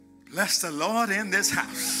Bless the Lord in this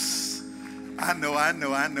house. I know.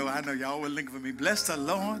 Y'all were looking for me. Bless the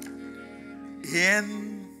Lord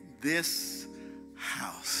in this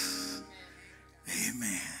house.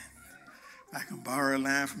 Amen. I can borrow a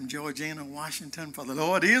line from Georgina Washington, for the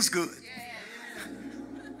Lord is good.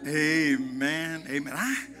 Amen. Amen.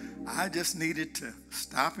 I just needed to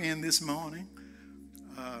stop in this morning.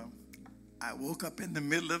 I woke up in the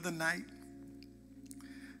middle of the night.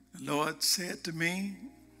 The Lord said to me,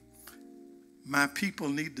 my people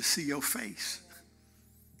need to see your face.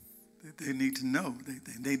 They need to know.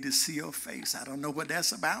 They need to see your face. I don't know what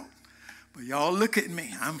that's about, but y'all look at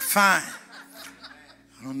me. I'm fine.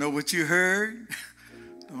 I don't know what you heard.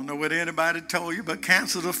 Don't know what anybody told you, but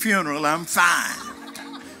cancel the funeral. I'm fine.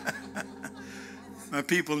 My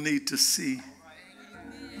people need to see.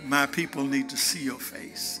 My people need to see your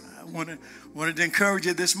face. I wanted to encourage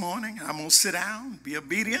you this morning. I'm going to sit down, be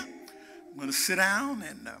obedient. I'm going to sit down,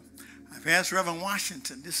 and I've asked Reverend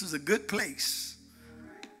Washington, this is a good place.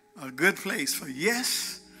 A good place for,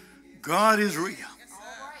 yes, God is real.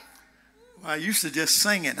 Well, I used to just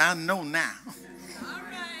sing it. I know now.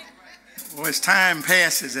 Well, as time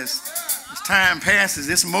passes,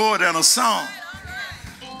 it's more than a song.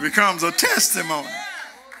 It becomes a testimony.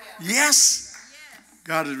 Yes,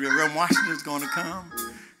 God is real. Reverend Washington is going to come,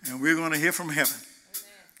 and we're going to hear from heaven.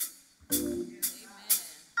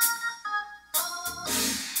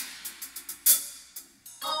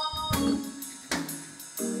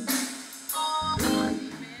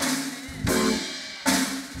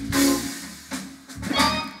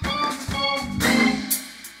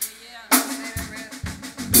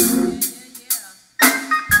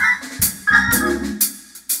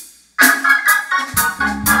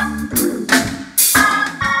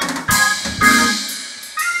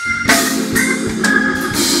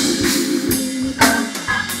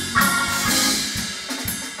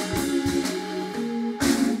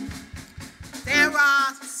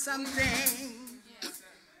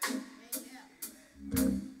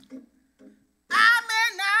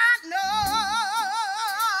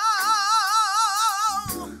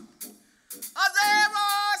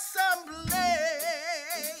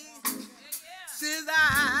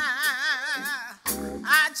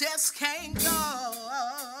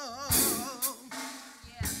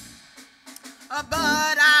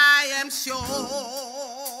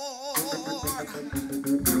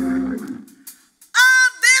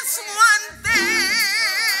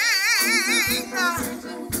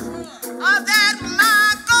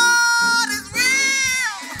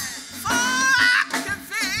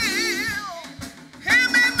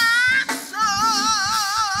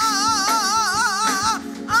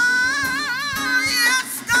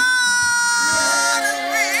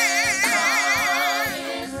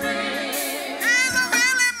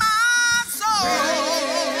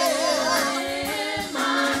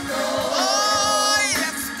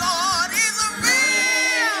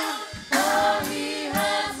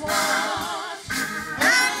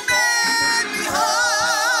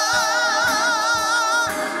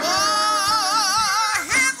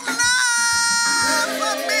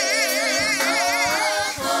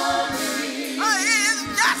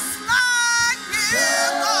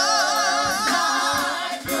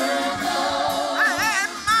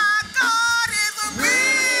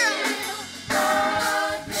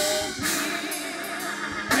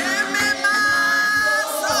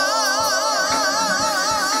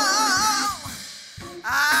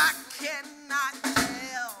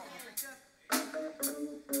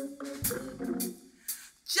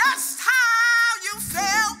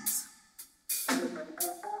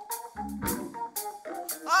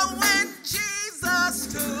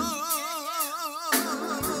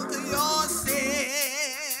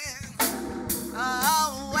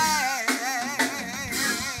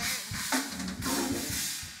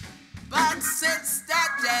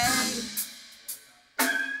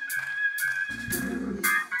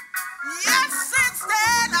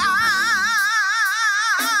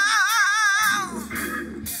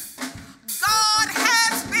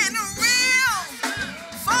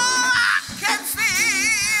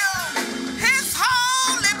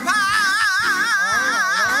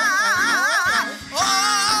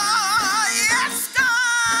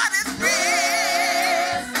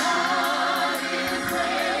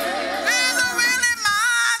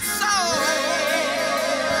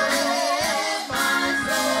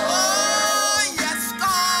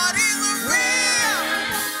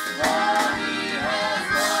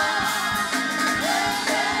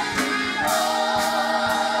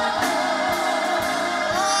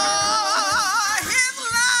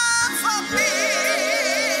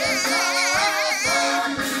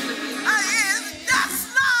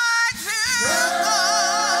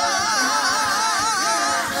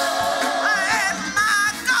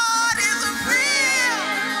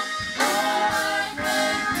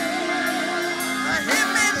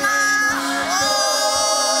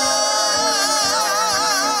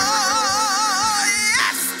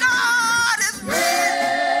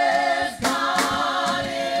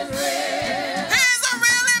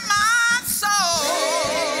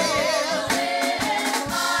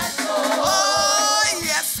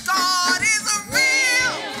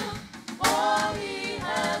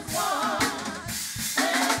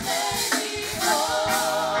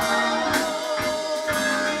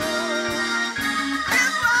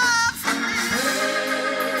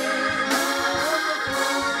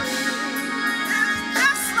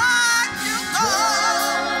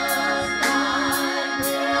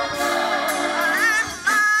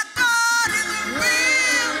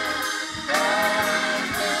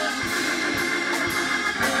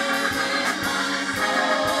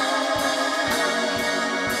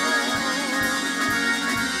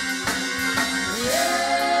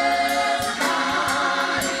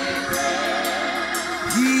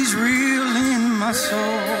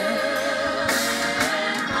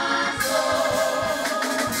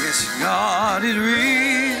 God is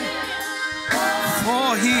real,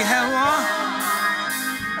 for he has won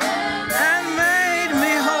and made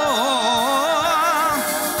me whole.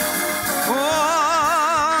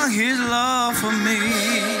 For his love for me,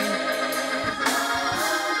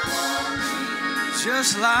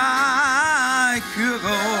 just like pure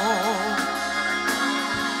gold.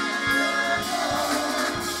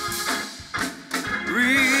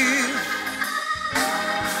 Real,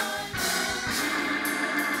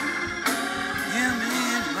 him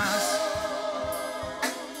in my soul.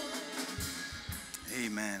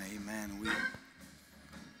 Amen, amen. We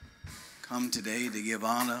come today to give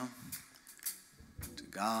honor to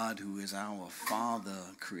God, who is our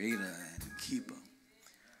Father, Creator, and Keeper.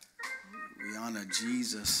 We honor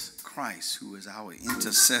Jesus Christ, who is our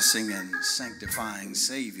intercessing and sanctifying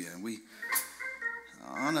Savior. And we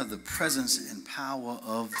honor the presence and power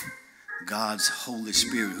of God's Holy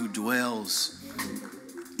Spirit, who dwells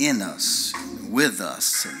in us, with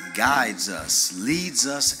us, and guides us, leads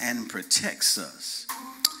us, and protects us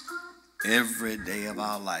every day of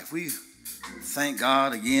our life. We thank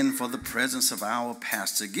God again for the presence of our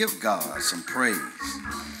pastor. Give God some praise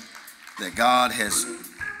that God has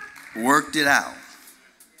worked it out.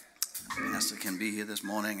 Pastor can be here this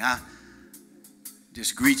morning. I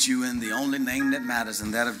just greet you in the only name that matters,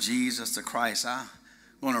 and that of Jesus the Christ. I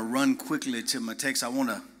want to run quickly to my text. I want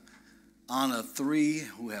to honor three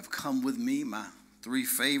who have come with me, my three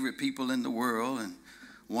favorite people in the world, and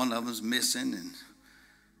one of them's missing, and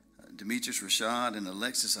Demetrius, Rashad, and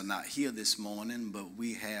Alexis are not here this morning, but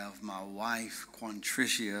we have my wife,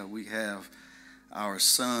 Quantricia. We have our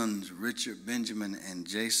sons, Richard, Benjamin, and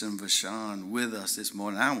Jason Vashon, with us this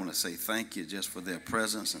morning. I want to say thank you just for their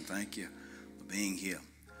presence, and thank you for being here.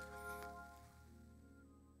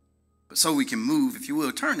 But so we can move, if you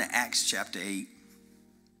will, turn to Acts chapter 8.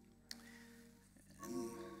 And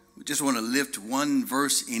we just want to lift one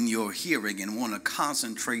verse in your hearing and want to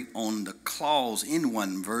concentrate on the clause in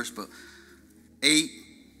one verse, but 8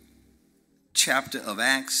 chapter of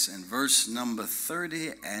Acts and verse number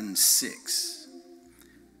 36.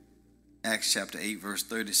 Acts chapter 8, verse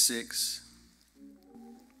 36.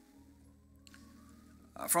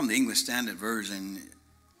 From the English Standard Version,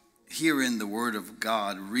 herein the word of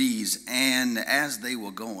God reads, "And as they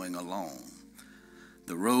were going along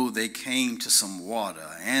the road, they came to some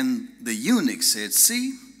water. And the eunuch said,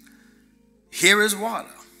 'See, here is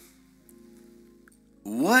water.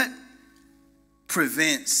 What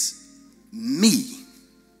prevents me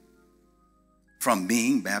from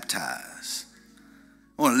being baptized?'"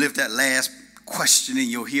 I want to lift that last question in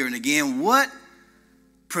your hearing again. What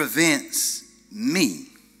prevents me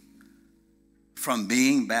from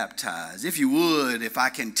being baptized? If you would, if I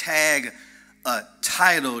can tag a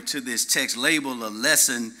title to this text, label our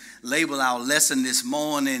lesson this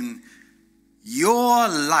morning, "Your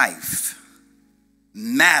life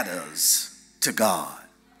matters to God."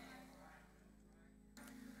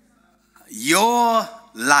 Your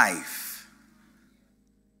life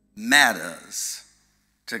matters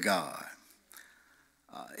to God.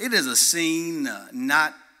 It is a scene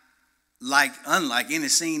unlike any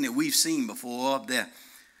scene that we've seen before. The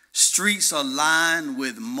streets are lined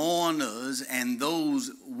with mourners and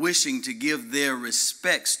those wishing to give their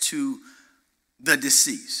respects to the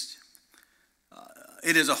deceased.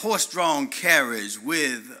 It is a horse-drawn carriage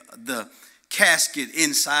with the casket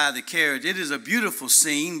inside the carriage. It is a beautiful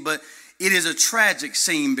scene, but it is a tragic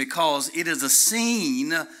scene because it is a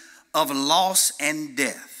scene of loss and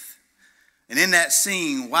death. And in that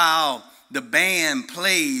scene, while the band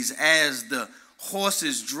plays as the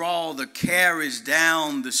horses draw the carriage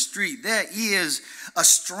down the street, there is a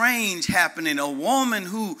strange happening. A woman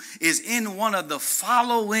who is in one of the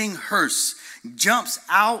following hearse jumps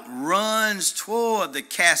out, runs toward the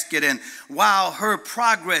casket, and while her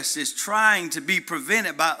progress is trying to be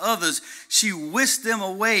prevented by others, she whisks them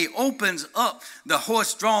away, opens up the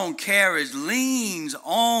horse-drawn carriage, leans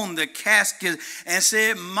on the casket, and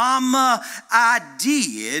said, "Mama, I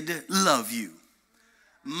did love you.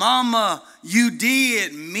 Mama, you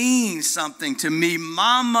did mean something to me.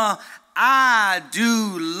 Mama, I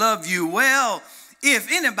do love you." Well,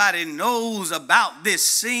 if anybody knows about this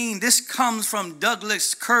scene, this comes from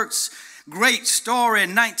Douglas Kirk's great story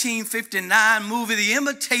in 1959 movie, The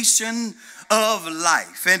Imitation of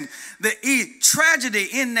Life. And the tragedy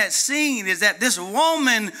in that scene is that this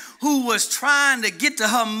woman who was trying to get to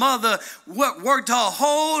her mother worked her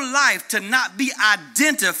whole life to not be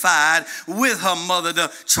identified with her mother.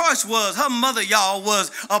 The choice was her mother, y'all,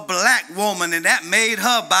 was a black woman, and that made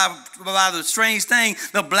her, by by the strange thing,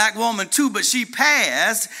 the black woman too, but she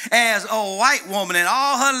passed as a white woman. And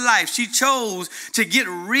all her life, she chose to get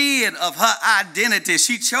rid of her identity.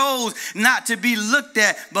 She chose not to be looked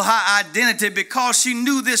at by her identity because she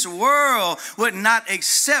knew this world would not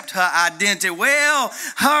accept her identity. Well,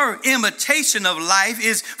 her imitation of life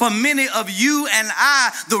is, for many of you and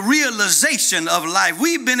I, the realization of life.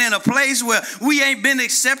 We've been in a place where we ain't been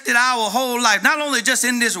accepted our whole life, not only just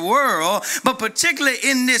in this world, but particularly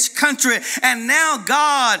in this country. And now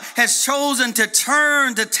God has chosen to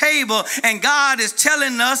turn the table, and God is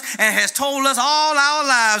telling us and has told us all our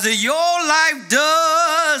lives that your life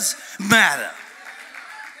does matter.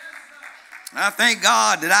 I thank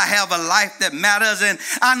God that I have a life that matters, and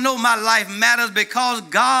I know my life matters because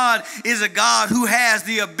God is a God who has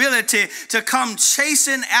the ability to come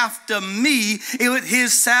chasing after me with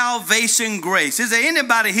his salvation grace. Is there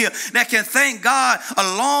anybody here that can thank God a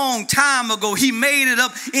long time ago he made it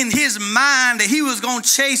up in his mind that he was going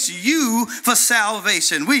to chase you for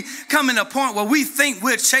salvation? We come in a point where we think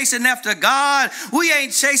we're chasing after God. We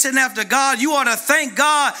ain't chasing after God. You ought to thank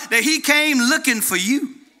God that he came looking for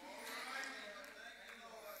you.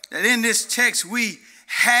 That in this text we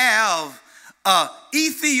have an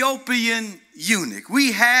Ethiopian eunuch.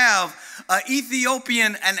 We have an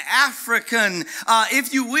Ethiopian, an African,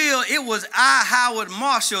 if you will. It was I. Howard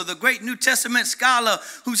Marshall, the great New Testament scholar,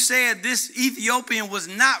 who said this Ethiopian was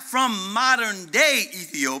not from modern day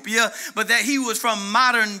Ethiopia, but that he was from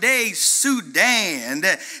modern day Sudan.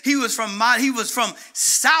 That he was from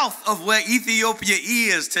south of where Ethiopia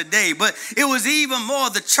is today. But it was even more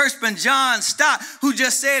the churchman John Stott who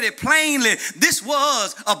just said it plainly. This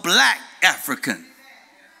was a black African.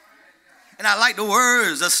 And I like the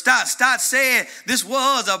words of Stott. Stott said this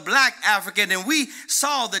was a black African. And we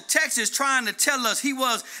saw the text is trying to tell us he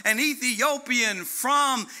was an Ethiopian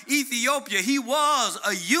from Ethiopia. He was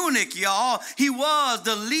a eunuch, y'all. He was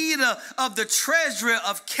the leader of the treasury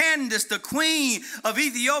of Candace, the queen of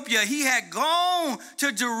Ethiopia. He had gone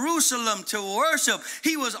to Jerusalem to worship.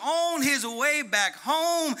 He was on his way back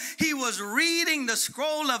home. He was reading the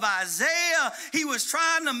scroll of Isaiah. He was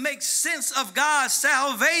trying to make sense of God's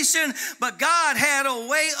salvation. But God had a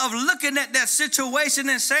way of looking at that situation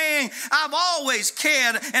and saying, I've always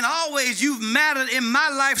cared and always you've mattered in my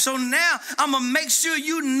life. So now I'm going to make sure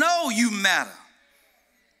you know you matter.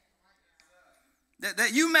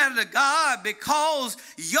 That you matter to God because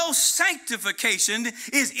your sanctification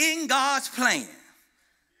is in God's plan.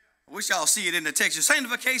 I wish y'all see it in the text. Your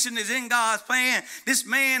sanctification is in God's plan. This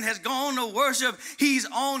man has gone to worship. He's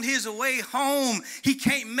on his way home. He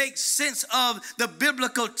can't make sense of the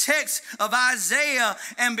biblical text of Isaiah.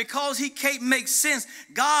 And because he can't make sense,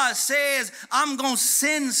 God says, I'm going to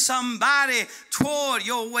send somebody toward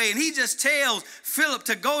your way. And he just tells Philip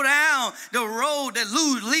to go down the road that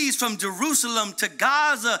leads from Jerusalem to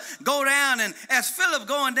Gaza. Go down. And as Philip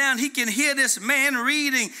going down, he can hear this man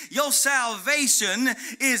reading, your salvation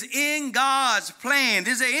is in God's plan.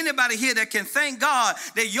 Is there anybody here that can thank God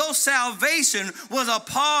that your salvation was a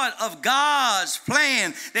part of God's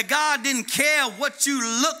plan? That God didn't care what you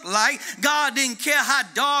looked like. God didn't care how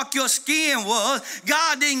dark your skin was.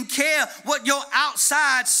 God didn't care what your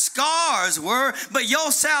outside scars were, but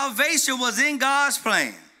your salvation was in God's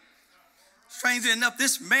plan. Strangely enough,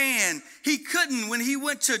 this man, he couldn't, when he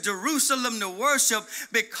went to Jerusalem to worship,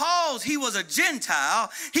 because he was a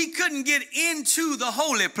Gentile, he couldn't get into the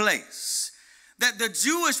holy place. That the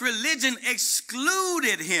Jewish religion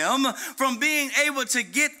excluded him from being able to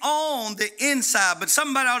get on the inside. But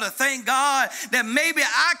somebody ought to thank God that maybe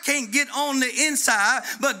I can't get on the inside,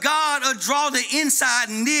 but God will draw the inside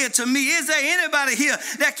near to me. Is there anybody here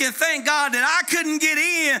that can thank God that I couldn't get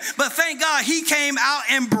in, but thank God he came out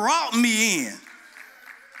and brought me in?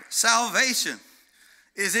 Salvation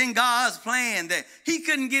is in God's plan. That he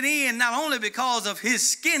couldn't get in not only because of his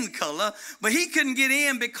skin color, but he couldn't get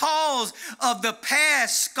in because of the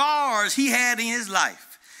past scars he had in his life.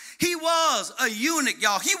 He was a eunuch,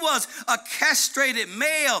 y'all. He was a castrated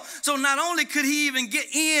male. So not only could he even get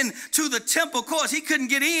in to the temple courts, he couldn't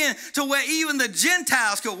get in to where even the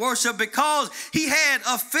Gentiles could worship because he had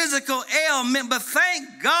a physical ailment. But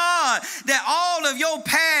thank God that all of your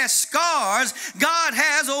past scars, God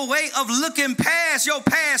has a way of looking past your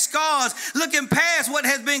past scars, looking past what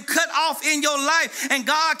has been cut off in your life. And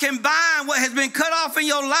God can bind what has been cut off in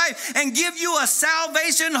your life and give you a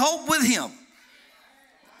salvation hope with him.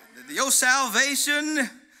 Your salvation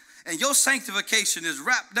and your sanctification is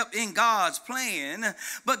wrapped up in God's plan,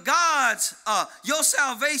 but your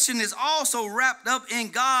salvation is also wrapped up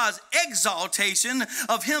in God's exaltation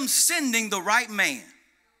of him sending the right man.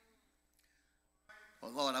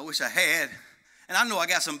 Well, Lord, I wish I had and I know I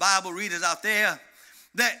got some Bible readers out there,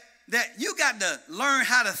 that you got to learn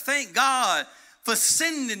how to thank God for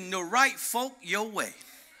sending the right folk your way.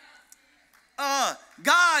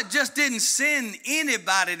 God just didn't send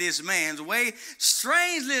anybody this man's way.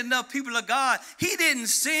 Strangely enough, people of God, he didn't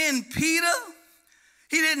send Peter.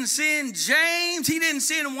 He didn't send James. He didn't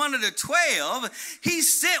send one of the 12. He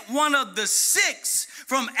sent one of the 6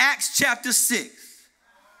 from Acts chapter 6.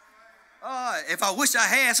 If I wish I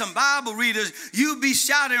had some Bible readers, you'd be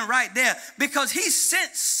shouting right there, because he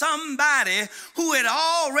sent somebody who had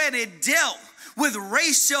already dealt with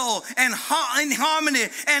racial and inharmony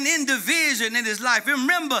and in division in his life.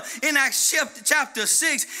 Remember, in Acts chapter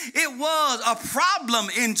 6, it was a problem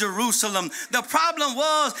in Jerusalem. The problem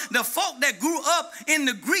was the folk that grew up in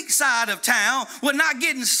the Greek side of town were not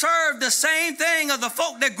getting served the same thing as the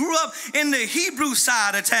folk that grew up in the Hebrew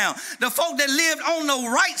side of town. The folk that lived on the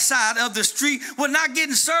right side of the street were not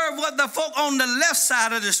getting served what the folk on the left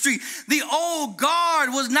side of the street. The old guard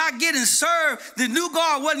was not getting served. The new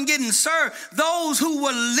guard wasn't getting served. Those who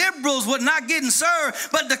were liberals were not getting served,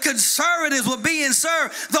 but the conservatives were being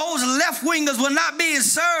served. Those left-wingers were not being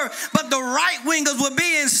served, but the right-wingers were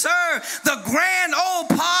being served. The grand old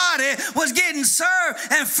party was getting served,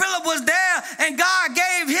 and Philip was there, and God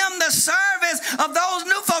gave him the service of those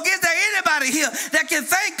new folk. Is there anybody here that can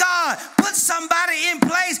thank God, put somebody in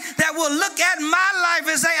place that will look at my life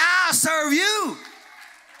and say, I'll serve you?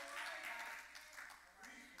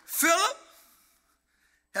 Philip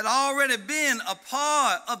had already been a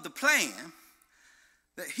part of the plan,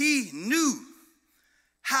 that he knew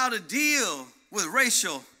how to deal with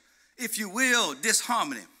racial, if you will,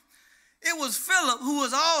 disharmony. It was Philip who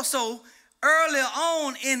was also earlier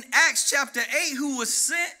on in Acts chapter 8 who was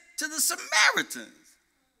sent to the Samaritans.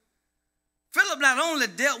 Philip not only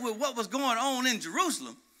dealt with what was going on in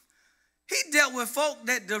Jerusalem, he dealt with folk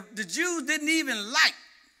that the Jews didn't even like.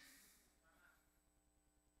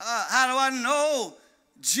 How do I know?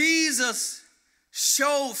 Jesus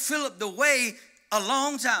showed Philip the way a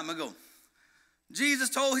long time ago.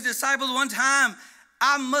 Jesus told his disciples one time,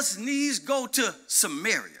 I must needs go to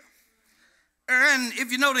Samaria. And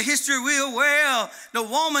if you know the history real well, the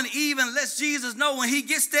woman even lets Jesus know when he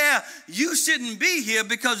gets there, you shouldn't be here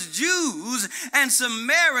because Jews and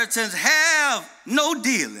Samaritans have no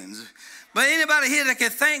dealings. But anybody here that can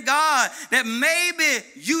thank God that maybe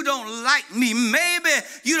you don't like me, maybe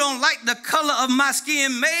you don't like the color of my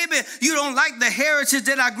skin, maybe you don't like the heritage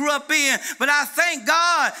that I grew up in, but I thank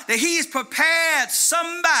God that he's prepared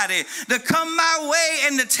somebody to come my way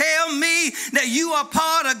and to tell me that you are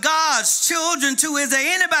part of God's children too. Is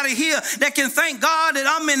there anybody here that can thank God that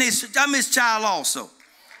I'm his child also?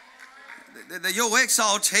 That your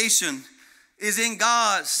exaltation is in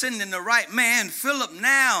God sending the right man. Philip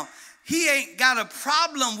now, he ain't got a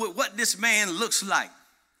problem with what this man looks like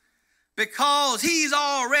because he's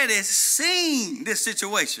already seen this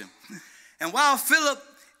situation. And while Philip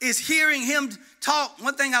is hearing him talk,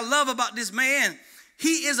 one thing I love about this man,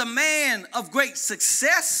 he is a man of great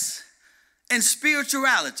success and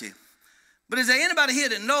spirituality. But is there anybody here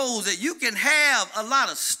that knows that you can have a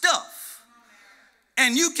lot of stuff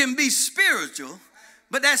and you can be spiritual,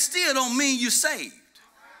 but that still don't mean you're saved?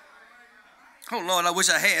 Oh, Lord, I wish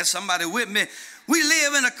I had somebody with me. We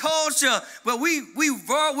live in a culture where we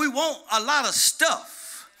want a lot of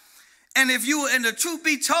stuff. And the truth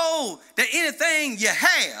be told, that anything you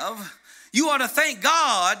have, you ought to thank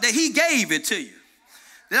God that he gave it to you.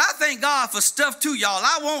 That I thank God for stuff too, y'all.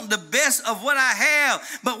 I want the best of what I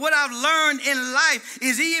have. But what I've learned in life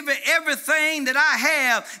is even everything that I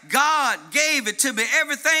have, God gave it to me.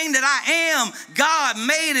 Everything that I am, God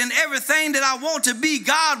made, and everything that I want to be,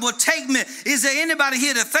 God will take me. Is there anybody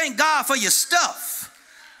here to thank God for your stuff?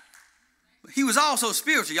 He was also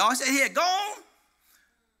spiritual, y'all. He said he had gone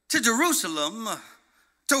to Jerusalem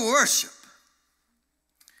to worship.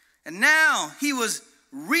 And now he was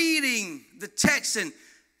reading the text and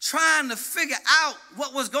trying to figure out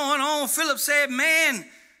what was going on. Philip said, man,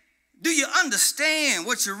 do you understand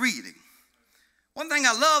what you're reading? One thing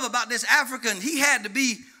I love about this African, he had to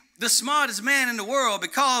be the smartest man in the world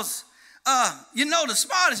because, the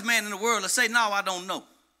smartest man in the world will say, no, I don't know.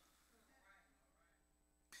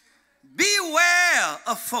 Beware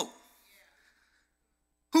of folk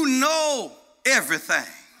who know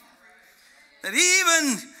everything. That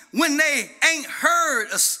even when they ain't heard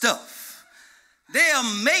of stuff,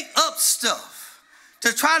 they'll make up stuff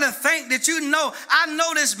to try to think that I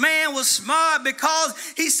know this man was smart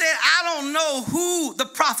because he said, I don't know who the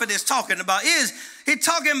prophet is talking about. Is he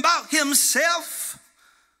talking about himself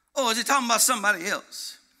or is he talking about somebody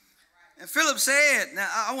else? And Philip said, now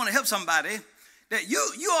I want to help somebody, that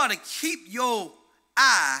you ought to keep your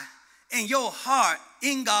eye and your heart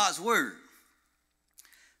in God's word.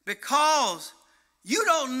 Because you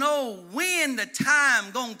don't know when the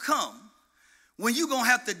time gonna come when you're gonna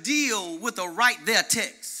have to deal with a right there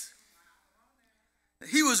text.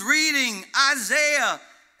 He was reading Isaiah,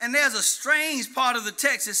 and there's a strange part of the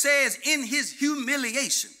text. It says, in his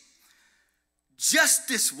humiliation,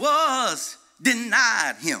 justice was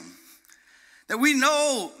denied him. That we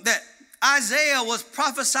know that Isaiah was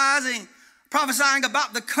prophesying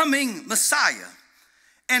about the coming Messiah,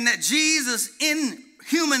 and that Jesus in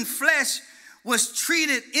human flesh was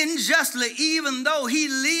treated unjustly, even though he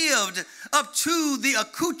lived up to the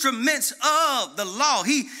accoutrements of the law.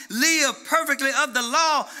 He lived perfectly of the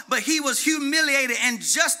law, but he was humiliated, and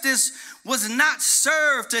justice was not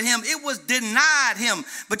served to him. It was denied him.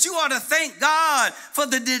 But you ought to thank God for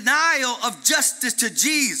the denial of justice to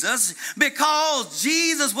Jesus, because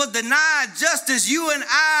Jesus was denied justice. You and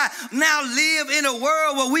I now live in a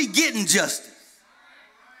world where we getting justice.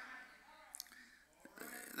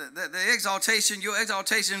 The exaltation, your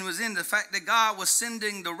exaltation was in the fact that God was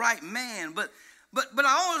sending the right man. But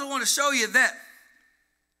I also want to show you that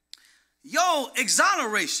your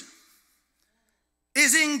exoneration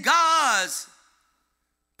is in God's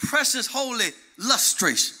precious holy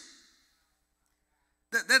lustration.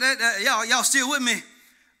 Y'all still with me?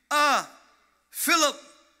 Philip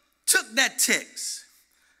took that text,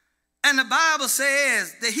 and the Bible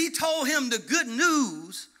says that he told him the good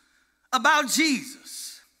news about Jesus.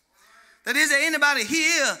 That is there anybody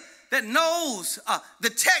here that knows? The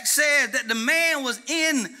text says that the man was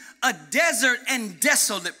in a desert and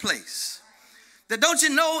desolate place. That don't you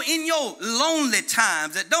know in your lonely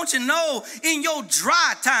times, that don't you know in your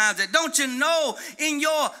dry times, that don't you know in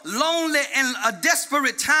your lonely and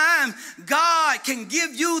desperate time, God can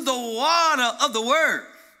give you the water of the word.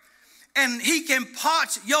 And he can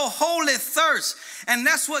parch your holy thirst. And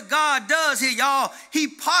that's what God does here, y'all. He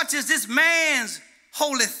parches this man's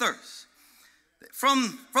holy thirst.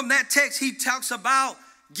 From that text, he talks about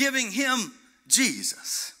giving him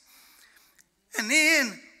Jesus. And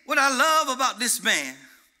then what I love about this man,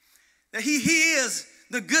 that he hears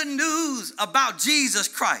the good news about Jesus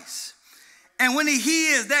Christ. And when he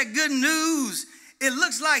hears that good news, it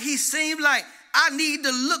looks like he seemed like, I need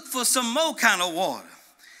to look for some more kind of water.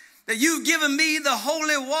 That you've given me the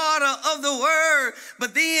holy water of the word,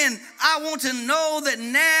 but then I want to know that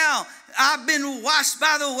now I've been washed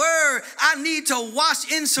by the word. I need to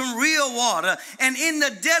wash in some real water. And in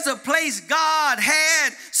the desert place, God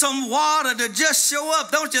had some water to just show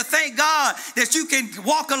up. Don't you thank God that you can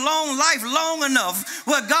walk along life long enough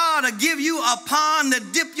where God will give you a pond to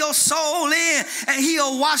dip your soul in, and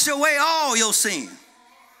he'll wash away all your sin.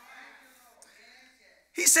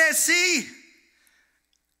 He said, see,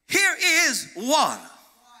 here is water.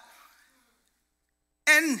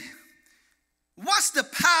 And what's the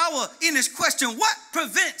power in this question? What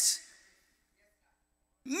prevents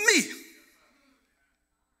me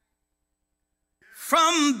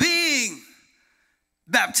from being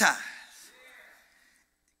baptized?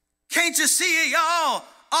 Can't you see it, y'all?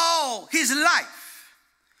 All his life,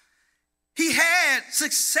 he had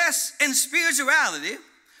success in spirituality,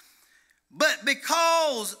 but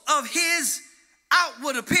because of his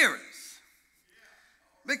outward appearance,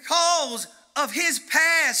 because of his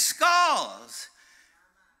past scars,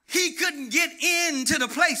 he couldn't get into the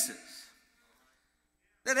places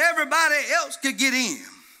that everybody else could get in.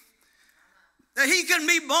 That he couldn't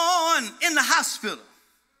be born in the hospital,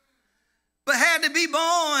 but had to be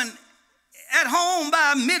born at home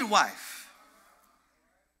by a midwife.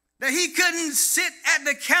 That he couldn't sit at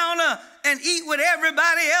the counter and eat with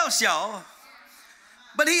everybody else, y'all.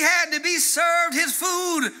 But he had to be served his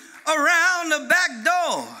food around the back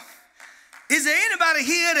door. Is there anybody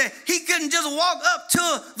here that he couldn't just walk up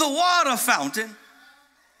to the water fountain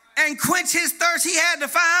and quench his thirst? He had to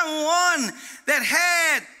find one that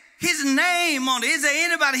had his name on it. Is there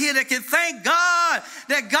anybody here that can thank God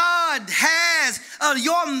that God has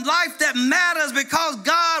your life that matters, because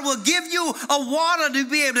God will give you a water to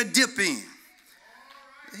be able to dip in?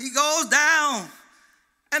 He goes down,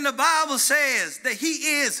 and the Bible says that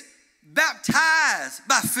he is baptized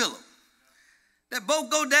by Philip. That both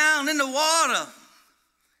go down in the water.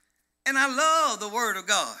 And I love the word of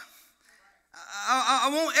God. I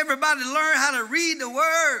want everybody to learn how to read the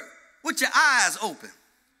word with your eyes open.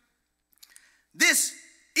 This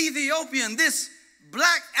Ethiopian, this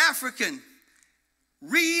black African,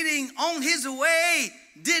 reading on his way,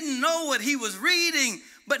 didn't know what he was reading,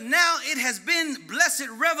 but now it has been blessed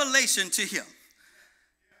revelation to him.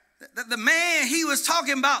 That the man he was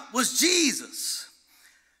talking about was Jesus.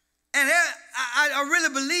 And I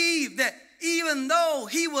really believe that even though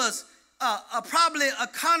he was probably a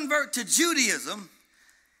convert to Judaism,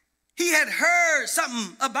 he had heard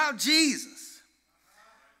something about Jesus.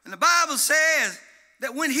 And the Bible says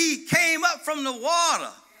that when he came up from the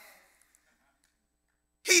water,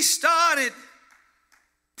 he started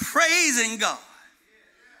praising God.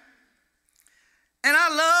 And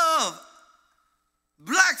I love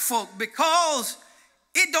black folk because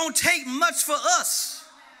it don't take much for us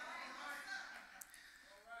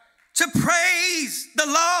to praise the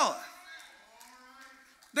Lord.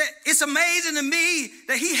 That it's amazing to me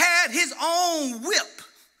that he had his own whip,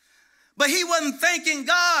 but he wasn't thanking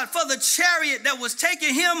God for the chariot that was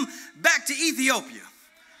taking him back to Ethiopia.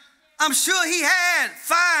 I'm sure he had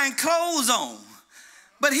fine clothes on,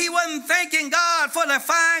 but he wasn't thanking God for the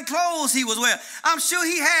fine clothes he was wearing. I'm sure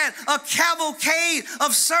he had a cavalcade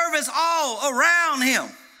of servants all around him,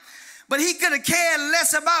 but he could have cared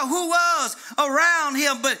less about who was around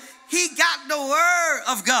him, but he got the word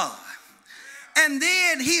of God. And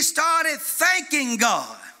then he started thanking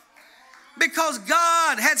God because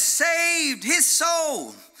God had saved his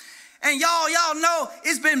soul. And y'all know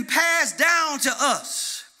it's been passed down to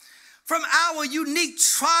us from our unique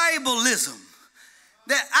tribalism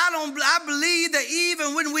that I believe that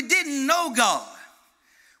even when we didn't know God,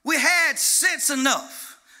 we had sense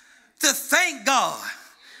enough to thank God.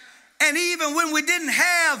 And even when we didn't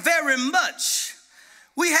have very much,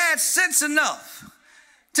 we had sense enough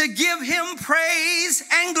to give him praise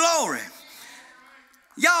and glory.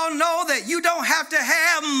 Y'all know that you don't have to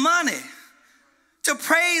have money to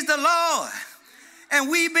praise the Lord. And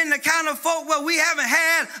we've been the kind of folk where we haven't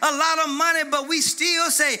had a lot of money, but we still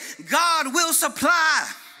say, God will supply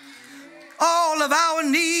all of our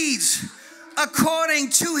needs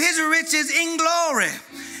according to his riches in glory.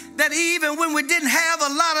 That even when we didn't have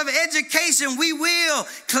a lot of education, we will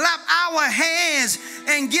clap our hands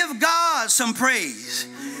and give God some praise.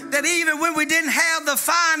 That even when we didn't have the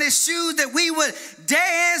finest shoes, that we would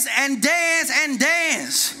dance and dance and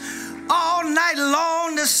dance all night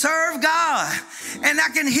long to serve God. And I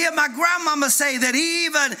can hear my grandmama say that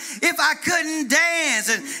even if I couldn't dance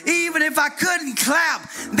and even if I couldn't clap,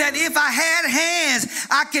 that if I had hands,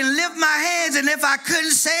 I can lift my hands, and if I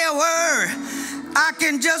couldn't say a word, I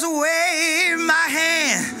can just wave my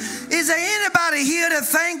hand. Is there anybody here to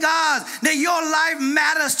thank God that your life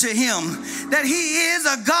matters to him? That he is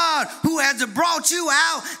a God who has brought you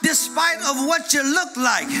out despite of what you look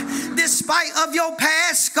like, despite of your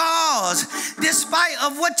past scars, despite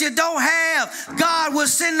of what you don't have. God will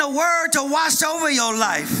send the word to wash over your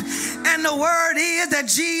life. And the word is that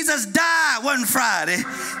Jesus died one Friday.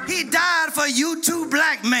 He died for you two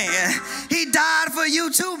black men. He died for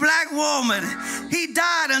you two black women. He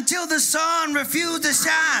died until the sun refused to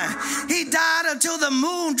shine. He died until the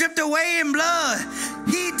moon dripped away in blood.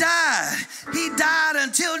 He died. He died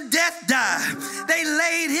until death died. They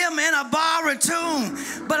laid him in a borrowed tomb.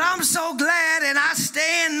 But I'm so glad, and I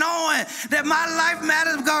stand knowing that my life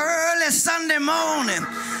matters, because early Sunday morning,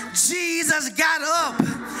 Jesus got up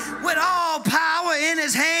with all power in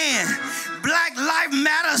his hand. Black life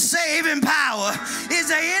matter saving power. Is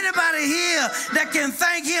there anybody here that can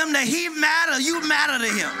thank him that he matter? You matter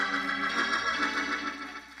to him.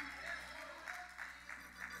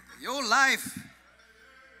 Your life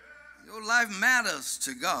matters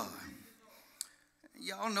to God.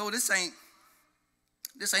 Y'all know this ain't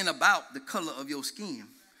about the color of your skin.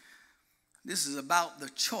 This is about the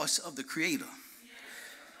choice of the Creator.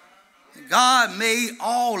 God made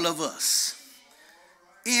all of us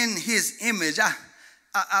in his image.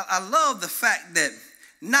 I love the fact that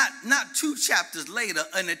not 2 chapters later,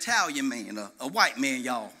 an Italian man, a white man,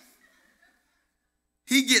 y'all,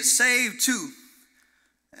 he gets saved too.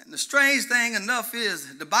 And the strange thing enough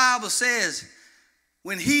is the Bible says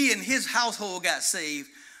when he and his household got saved,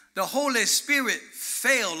 the Holy Spirit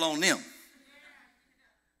fell on them.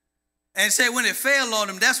 And it said when it fell on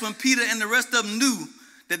them, that's when Peter and the rest of them knew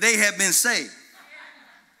that they had been saved.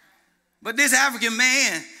 But this African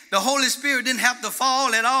man, the Holy Spirit didn't have to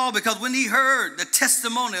fall at all, because when he heard the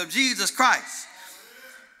testimony of Jesus Christ,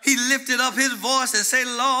 he lifted up his voice and said,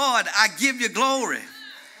 Lord, I give you glory.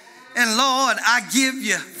 And Lord, I give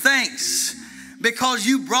you thanks because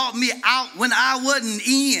you brought me out when I wasn't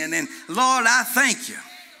in. And Lord, I thank you.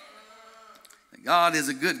 That God is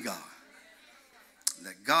a good God.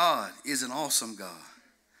 That God is an awesome God.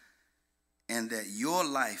 And that your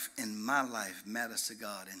life and my life matters to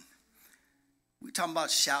God. And we talking about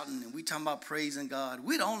shouting and we talking about praising God.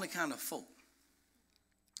 We're the only kind of folk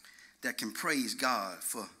that can praise God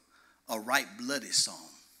for a right bloody song.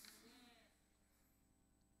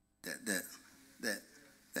 That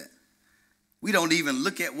we don't even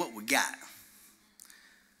look at what we got.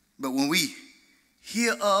 But when we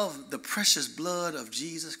hear of the precious blood of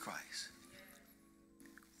Jesus Christ,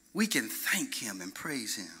 we can thank him and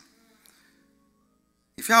praise him.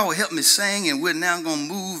 If y'all will help me sing, and we're now going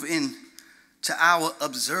to move into our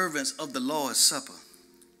observance of the Lord's Supper.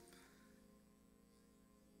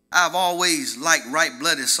 I've always liked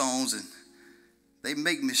right-blooded songs, and they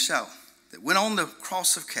make me shout. That when on the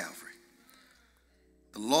cross of Calvary,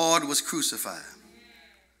 the Lord was crucified.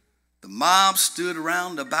 The mob stood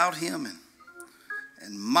around about him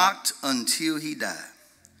and mocked until he died.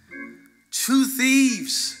 2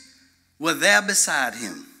 thieves were there beside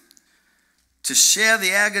him to share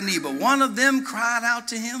the agony, but one of them cried out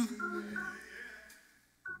to him,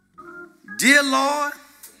 "Dear Lord,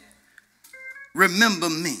 remember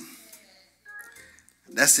me."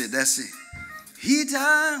 That's it. He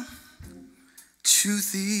died. 2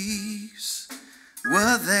 thieves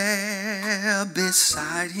were there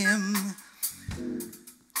beside him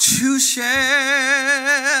to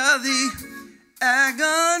share the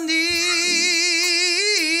agony,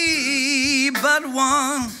 but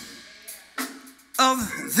one of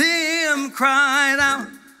them cried out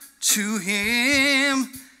to him,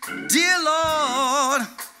 "Dear Lord,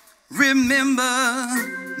 remember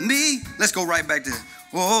me." Let's go right back to it.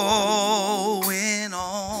 Oh, when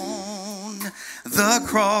on the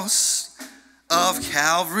cross of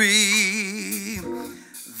Calvary,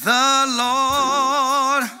 the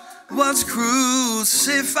Lord was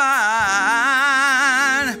crucified.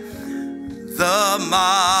 The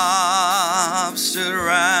mob stood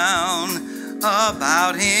round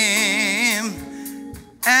about him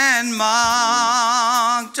and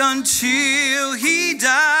mocked until he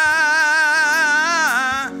died.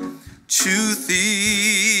 2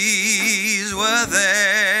 thieves were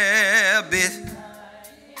there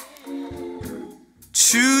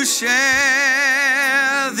to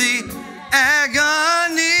share the agony,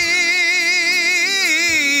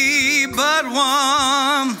 but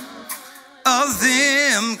one of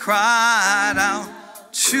them cried out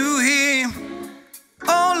to him,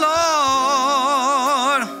 "Oh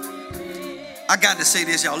Lord." I got to say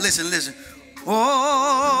this, y'all. Listen. Oh,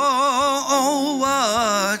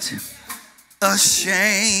 what a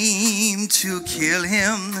shame to kill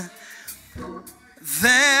him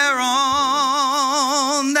there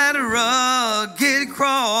on that rugged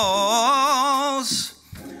cross.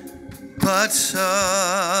 But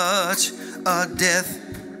such a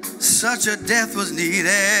death was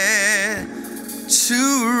needed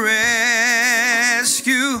to rescue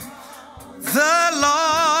the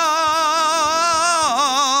lost.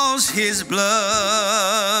 His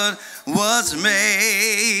blood was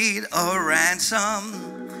made a ransom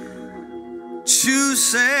to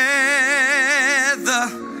set the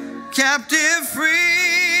captive free.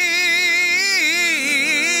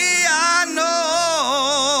 I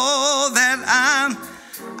know that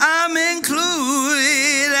I'm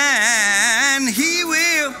included, and he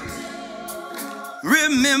will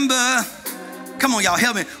remember. Come on, y'all,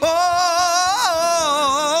 help me. Oh,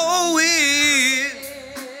 will.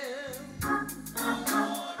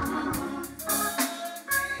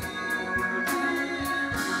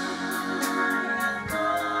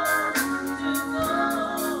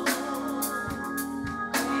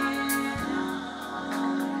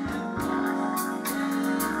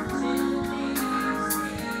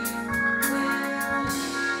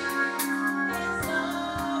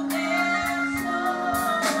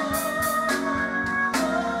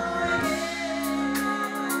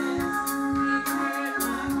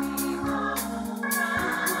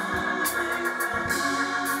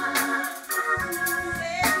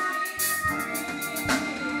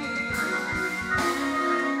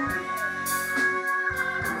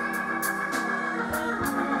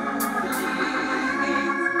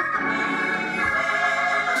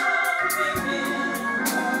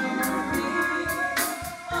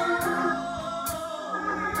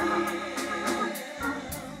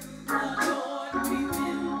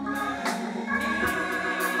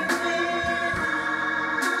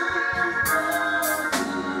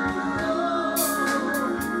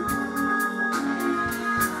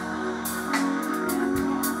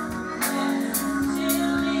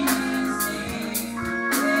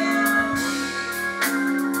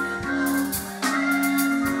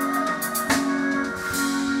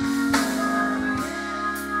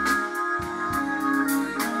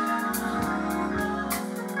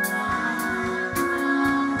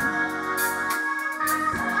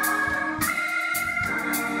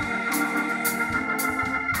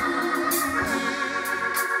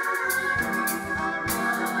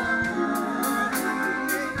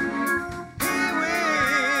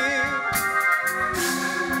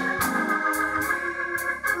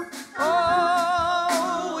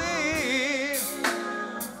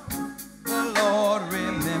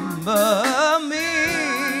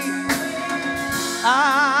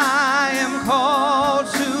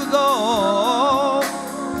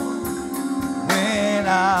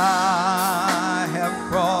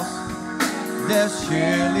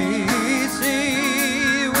 surely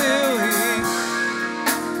see will he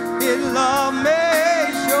his love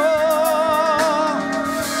made sure.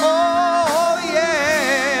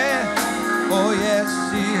 Oh yes,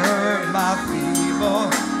 he heard my feeble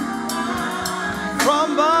from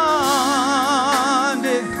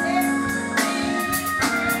bondage.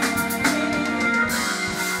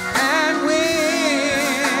 And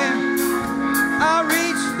when I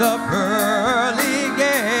reach the pearly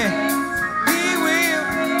gate, he will.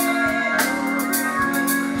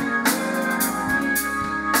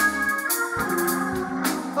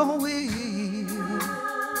 Oh,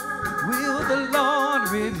 will the Lord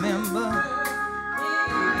remember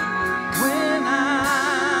when I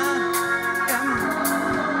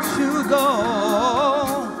am to go?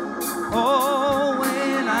 Oh,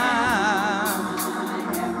 when I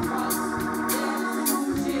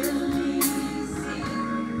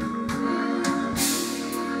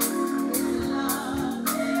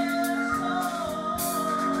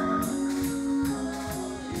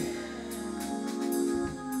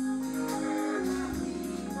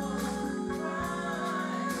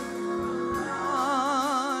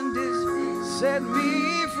set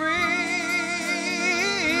me free,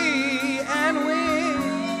 and when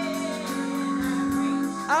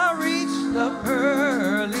I reach the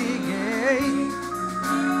pearly gate,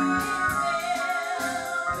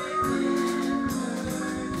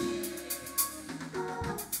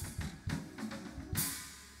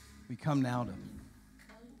 we come now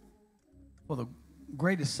for the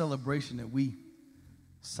greatest celebration that we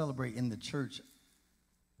celebrate in the church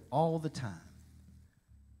all the time.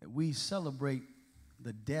 That we celebrate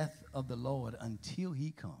the death of the Lord until he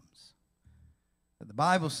comes. That the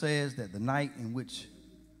Bible says that the night in which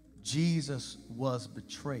Jesus was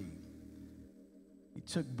betrayed, he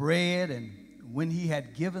took bread, and when he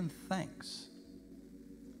had given thanks,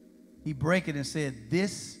 he broke it and said,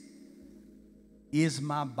 "This is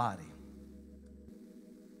my body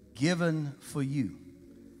given for you.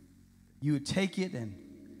 You would take it and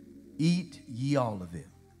eat ye all of it."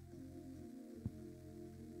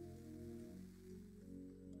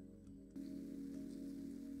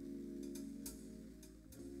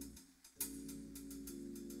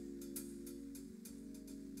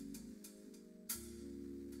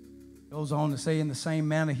 Goes on to say, in the same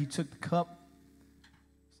manner, he took the cup.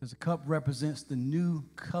 Says the cup represents the new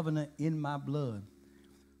covenant in my blood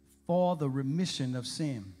for the remission of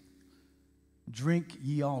sin. Drink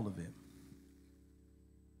ye all of it.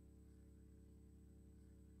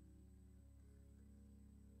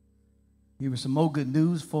 Here is some more good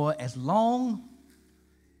news. For as long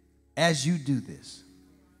as you do this,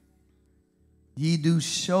 ye do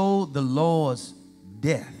show the Lord's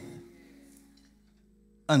death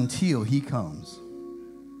until he comes.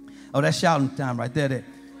 Oh, that's shouting time right there. That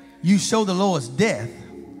you show the Lord's death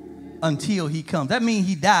until he comes. That means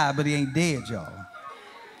he died, but he ain't dead, y'all.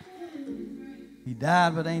 He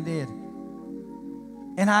died, but ain't dead.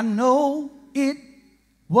 And I know it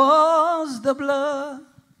was the blood.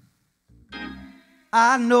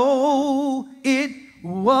 I know it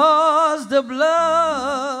was the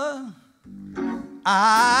blood.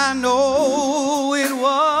 I know it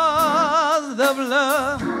was the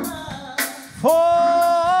blood for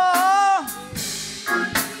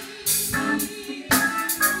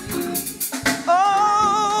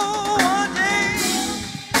one day.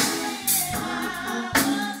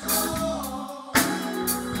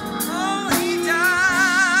 Oh, he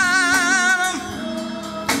died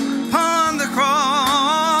upon the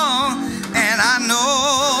cross, and I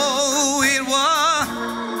know it was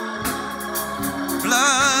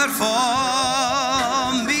blood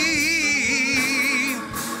for me.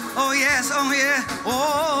 Oh yes, oh yeah.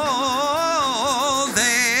 Oh,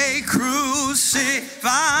 they crucified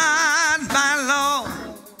my Lord.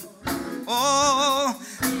 Oh,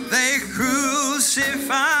 they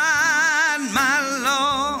crucified my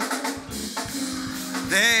Lord.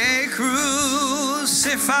 They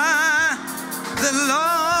crucified the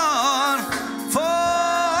Lord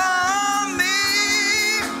for me.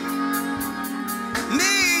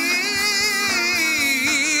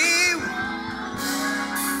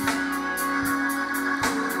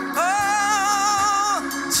 Oh,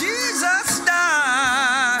 Jesus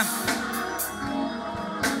died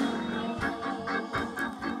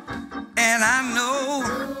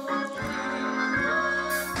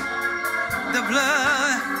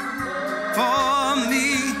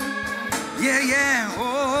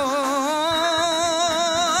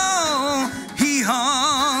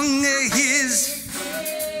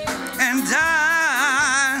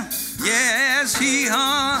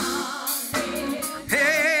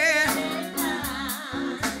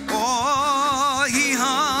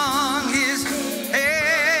hung his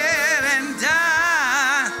head and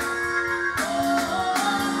died.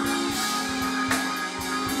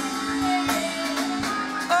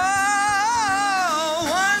 Oh,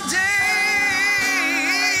 one day,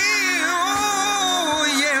 oh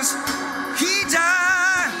yes, he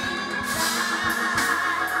died.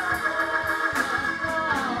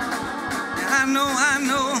 And I know.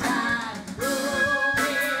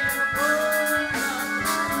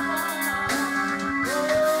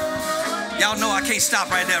 Y'all know I can't stop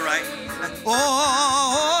right there, right? Oh,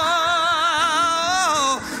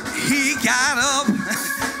 he got up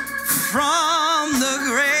from the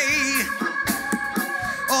grave.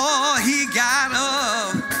 Oh, he got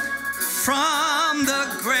up from the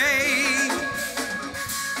grave.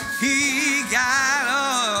 He got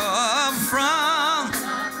up from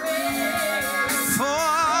for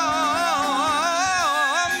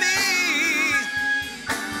me.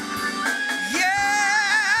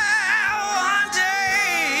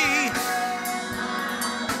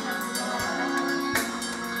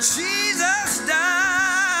 Jesus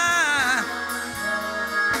died,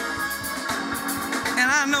 and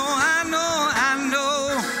I know.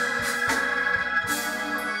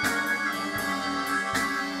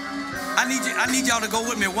 I need y'all to go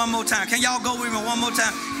with me one more time. Can y'all go with me one more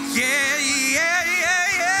time? Yeah.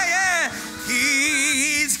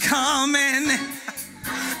 He's coming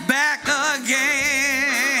back again.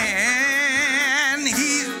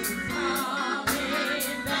 He's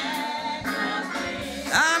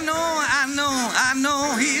I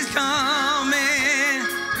know he's coming.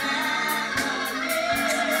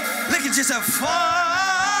 Look at yourself.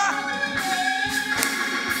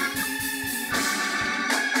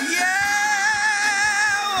 Yeah,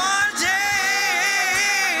 one day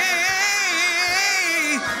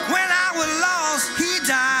when I was lost, he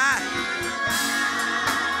died.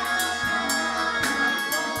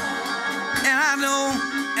 And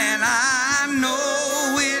I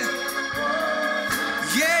know it.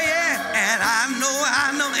 Yeah, and I know,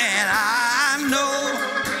 and I know.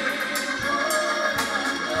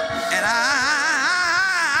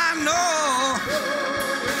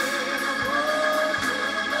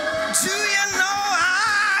 Do you know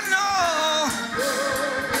I know?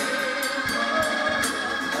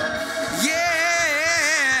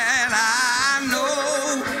 Yeah, and I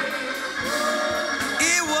know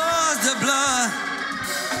it was the blood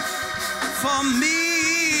for me.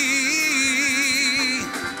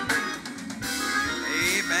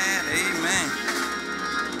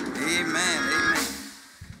 Amen.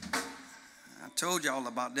 I told y'all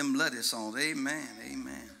about them bloody songs. Amen.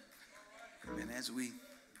 And as we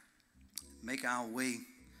make our way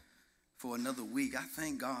for another week, I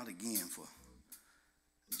thank God again for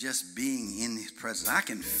just being in his presence. I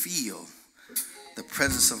can feel the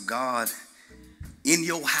presence of God in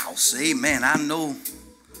your house. Amen. I know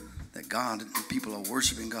that God and people are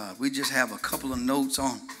worshiping God. We just have a couple of notes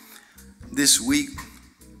on this week.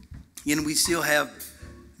 And we still have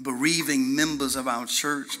bereaving members of our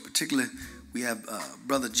church. Particularly, we have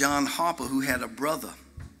Brother John Harper, who had a brother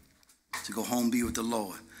to go home be with the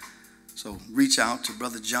Lord. So reach out to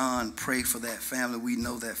Brother John. Pray for that family. We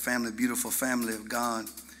know that family, beautiful family of God.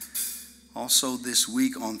 Also this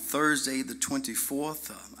week on Thursday the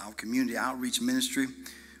 24th, our community outreach ministry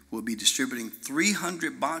will be distributing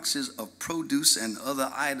 300 boxes of produce and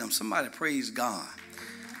other items. Somebody praise God.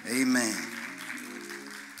 Amen.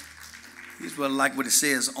 Here's what I like what it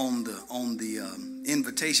says on the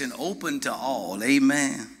invitation, open to all.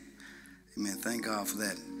 Amen. Thank God for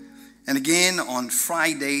that. And again, on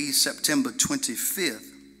Friday, September 25th,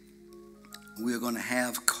 we're going to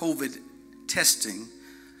have COVID testing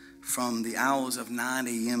from the hours of 9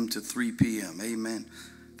 a.m. to 3 p.m. Amen.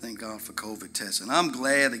 Thank God for COVID testing. I'm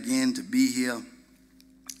glad again to be here.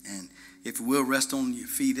 And if you will, rest on your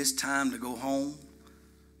feet. It's time to go home.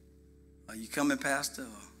 Are you coming, Pastor?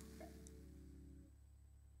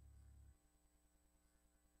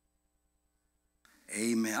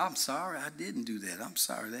 Amen. I'm sorry I didn't do that. I'm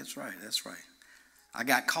sorry. That's right. I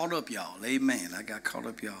got caught up, y'all. Amen. I got caught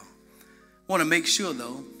up, y'all. Want to make sure,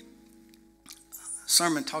 though,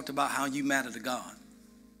 sermon talked about how you matter to God.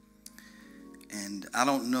 And I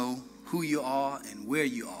don't know who you are and where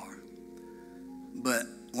you are. But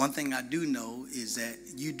one thing I do know is that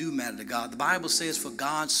you do matter to God. The Bible says, for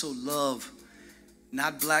God so loved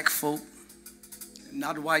not black folk,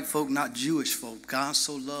 not white folk, not Jewish folk. God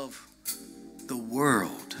so loved the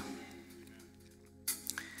world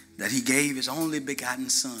that he gave his only begotten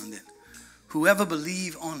son, that whoever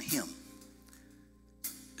believe on him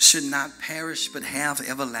should not perish but have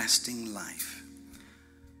everlasting life.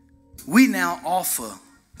 We now offer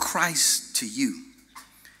Christ to you.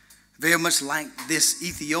 Very much like this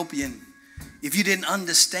Ethiopian, if you didn't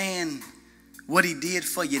understand what he did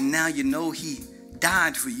for you, now you know he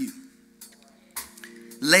died for you,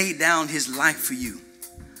 laid down his life for you.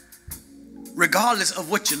 Regardless of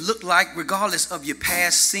what you look like, regardless of your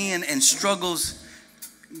past sin and struggles,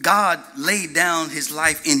 God laid down his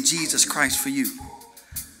life in Jesus Christ for you.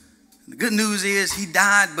 The good news is he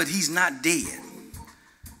died, but he's not dead.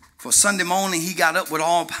 For Sunday morning, he got up with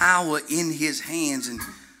all power in his hands, and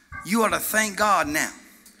you ought to thank God now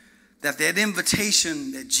that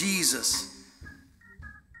invitation that Jesus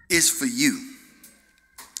is for you.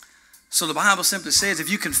 So the Bible simply says, if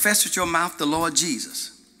you confess with your mouth the Lord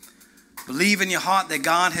Jesus, believe in your heart that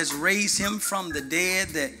God has raised him from the dead,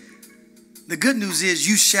 that the good news is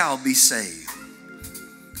you shall be saved.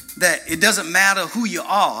 That it doesn't matter who you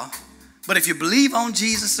are, but if you believe on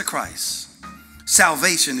Jesus the Christ,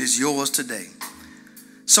 salvation is yours today.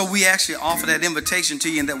 So we actually offer that invitation to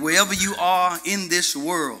you, and that wherever you are in this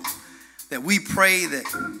world, that we pray that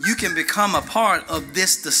you can become a part of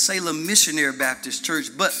this, the Salem Missionary Baptist Church.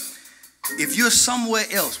 But if you're somewhere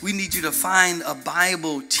else, we need you to find a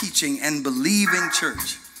Bible teaching and believing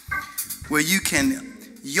church where you can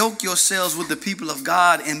yoke yourselves with the people of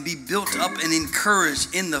God and be built up and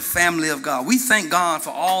encouraged in the family of God. We thank God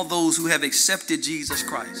for all those who have accepted Jesus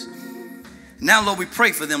Christ. Now, Lord, we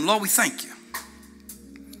pray for them. Lord, we thank you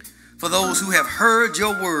for those who have heard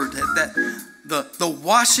your word, that the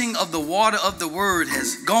washing of the water of the word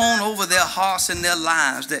has gone over their hearts and their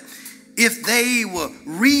lives, that if they were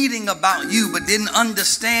reading about you but didn't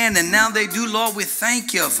understand, and now they do, Lord, we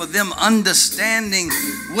thank you for them understanding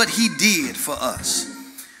what he did for us.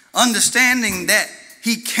 Understanding that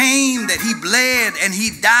he came, that he bled, and he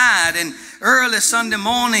died, and early Sunday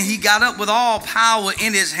morning he got up with all power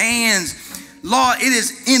in his hands. Lord, it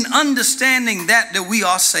is in understanding that we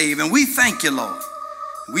are saved, and we thank you, Lord.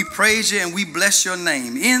 We praise you and we bless your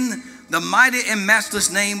name. In the mighty and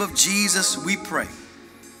matchless name of Jesus, we pray.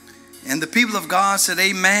 And the people of God said,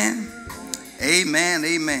 amen, amen,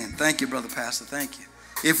 amen. Thank you, Brother Pastor. Thank you.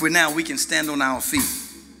 If we can stand on our feet.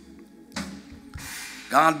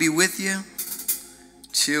 God be with you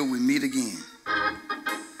till we meet again.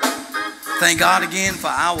 Thank God again for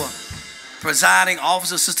our presiding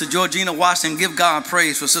officer, Sister Georgina Washington. Give God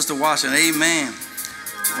praise for Sister Washington. Amen.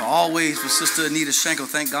 For always for Sister Anita Schenkel.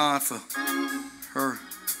 Thank God for her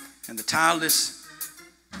and the tireless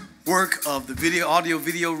work of the audio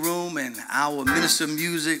video room, and our minister of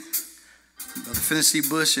music, Brother Finney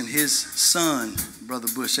Bush, and his son, Brother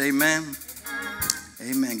Bush. Amen.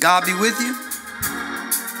 Amen. God be with you.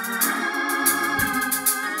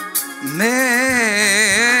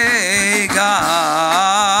 May God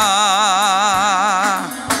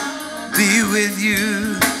be with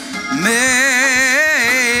you.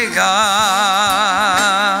 May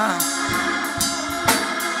God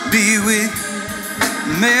be with you.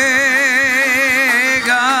 May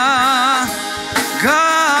God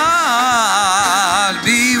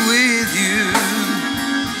be with you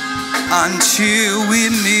until we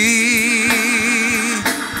meet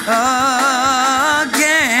again.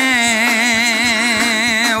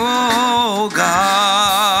 Oh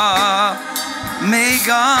God, may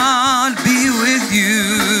God be with you.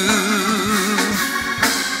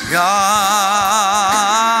 God,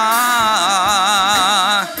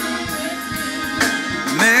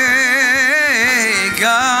 may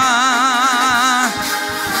God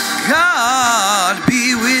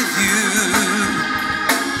be with you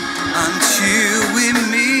until we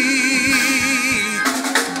meet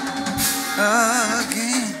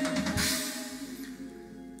again.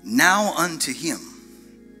 Now unto him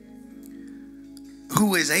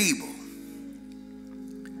who is able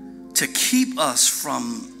to keep us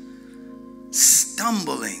from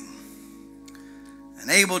stumbling and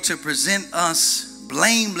able to present us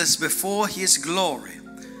blameless before his glory.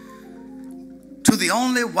 To the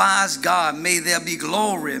only wise God, may there be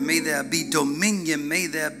glory, may there be dominion, may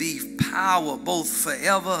there be power both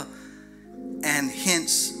forever and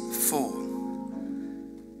henceforth.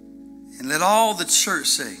 And let all the church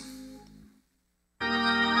say,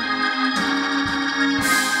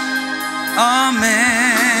 amen.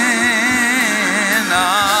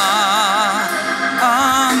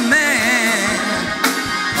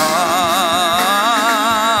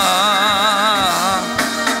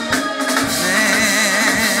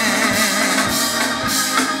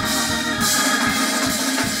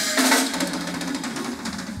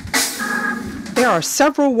 There are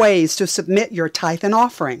several ways to submit your tithe and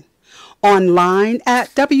offering. Online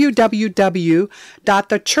at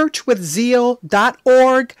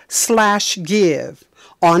www.thechurchwithzeal.org/give,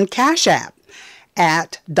 on Cash App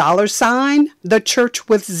at $The Church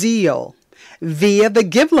with Zeal, via the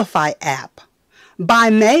Givelify app, by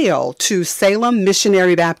mail to Salem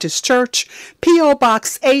Missionary Baptist Church, P.O.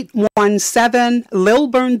 Box 817,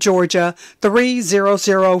 Lilburn, Georgia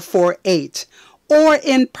 30048, or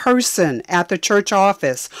in person at the church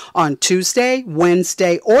office on Tuesday,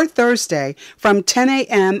 Wednesday, or Thursday from 10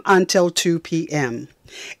 a.m. until 2 p.m.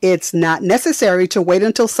 It's not necessary to wait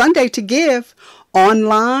until Sunday to give.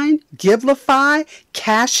 Online, Givelify,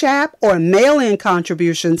 Cash App, or mail-in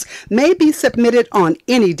contributions may be submitted on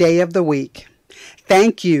any day of the week.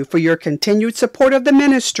 Thank you for your continued support of the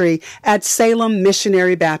ministry at Salem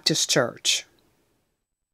Missionary Baptist Church.